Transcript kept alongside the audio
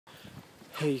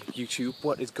Hey YouTube,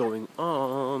 what is going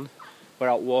on? We're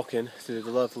out walking through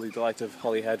the lovely delight of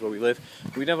Holyhead where we live.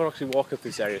 We never actually walk up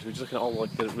these areas, we're just looking at all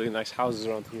like the really nice houses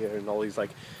around here and all these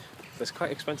like, there's quite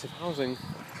expensive housing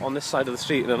on this side of the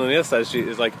street, and then on the other side of the street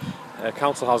is like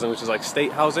council housing, which is like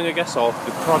state housing I guess, or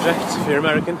the project if you're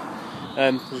American.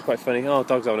 Which is quite funny. Oh,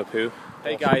 dog's having a poo.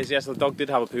 Hey guys, yes, the dog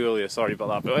did have a poo earlier, sorry about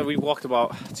that, but we walked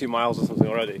about 2 miles or something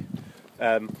already.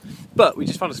 But we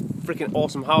just found this freaking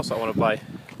awesome house I want to buy.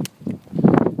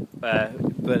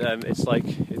 It's like,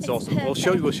 it's awesome. Perfect.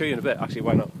 We'll show you in a bit, actually,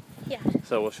 why not? Yeah.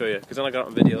 So we'll show you, because then I got it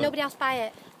on video. Nobody else buy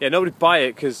it. Yeah, nobody buy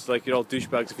it, because like, you're all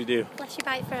douchebags if you do. Unless you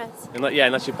buy it for us.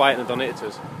 Unless you buy it and donate it to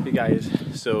us. Hey guys,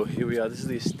 so here we are, this is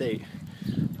the estate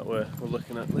that we're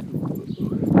looking at.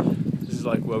 This is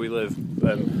like where we live,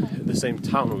 the same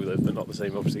town where we live, but not the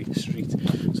same, obviously, street.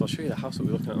 So I'll show you the house that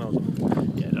we're looking at now.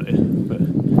 Yeah, no, yeah. But,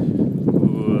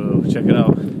 whoa, check it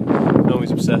out.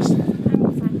 Naomi's obsessed.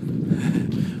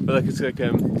 But like, it's like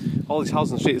all these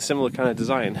houses on the street are similar kind of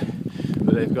design,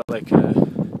 but they've got like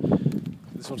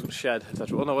this one's got a shed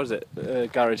attached. Oh no, what is it?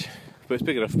 Garage, but it's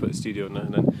big enough to put a studio in there,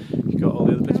 and then you've got all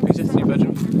the other bits and pieces in your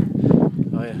bedroom.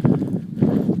 Oh yeah.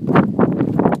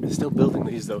 They're still building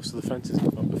these though, so the fence is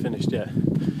not finished yet.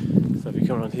 So if you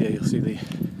come around here, you'll see the.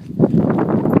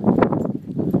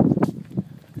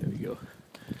 There we go.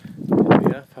 There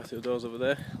we are. Patio doors over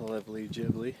there. Lovely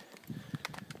jibbly.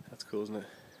 That's cool, isn't it?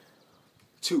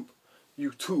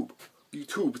 YouTube,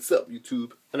 what's up,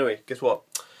 YouTube? Anyway, guess what?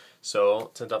 So,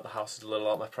 turned out the house is a little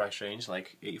out of my price range,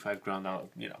 like 85 grand out,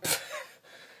 you know.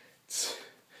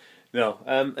 No,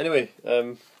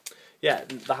 yeah,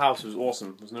 the house was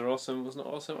awesome. Wasn't it awesome? Wasn't it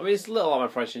awesome? I mean, it's a little out of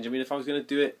my price range. I mean, if I was going to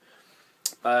do it,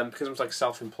 because I'm like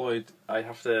self-employed, I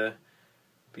have to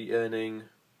be earning.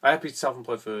 I have to be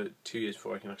self-employed for 2 years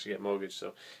before I can actually get a mortgage,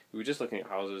 so we were just looking at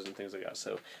houses and things like that,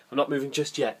 so I'm not moving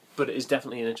just yet, but it is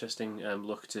definitely an interesting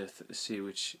look to see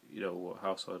which, you know, what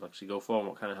house I would actually go for and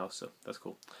what kind of house, so that's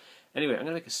cool. Anyway, I'm going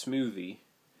to make a smoothie,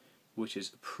 which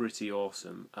is pretty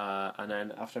awesome, and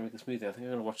then after I make the smoothie, I think I'm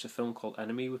going to watch a film called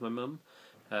Enemy with my mum,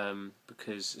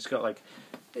 because it's got like,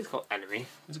 it's called Enemy,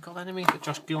 is it called Enemy? Got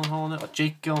Josh Gyllenhaal in it, or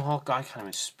Jake Gyllenhaal, I can't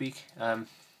even speak,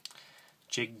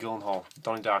 Jake Gyllenhaal,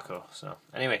 Donnie Darko. So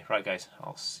anyway, right guys,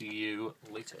 I'll see you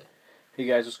later. Hey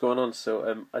guys, what's going on?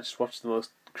 So I just watched the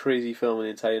most crazy film in the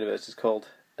entire universe. It's called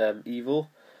Evil.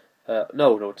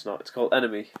 No, it's not. It's called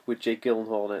Enemy with Jake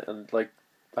Gyllenhaal in it, and like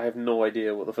I have no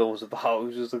idea what the film was about. It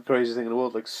was just the craziest thing in the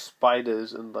world, like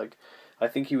spiders and like I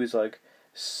think he was like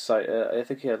I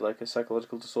think he had like a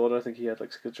psychological disorder. I think he had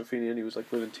like schizophrenia, and he was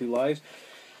like living 2 lives.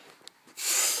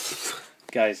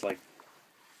 Guys, like,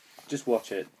 just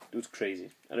watch it. It was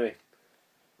crazy. Anyway,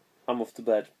 I'm off to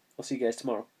bed. I'll see you guys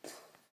tomorrow.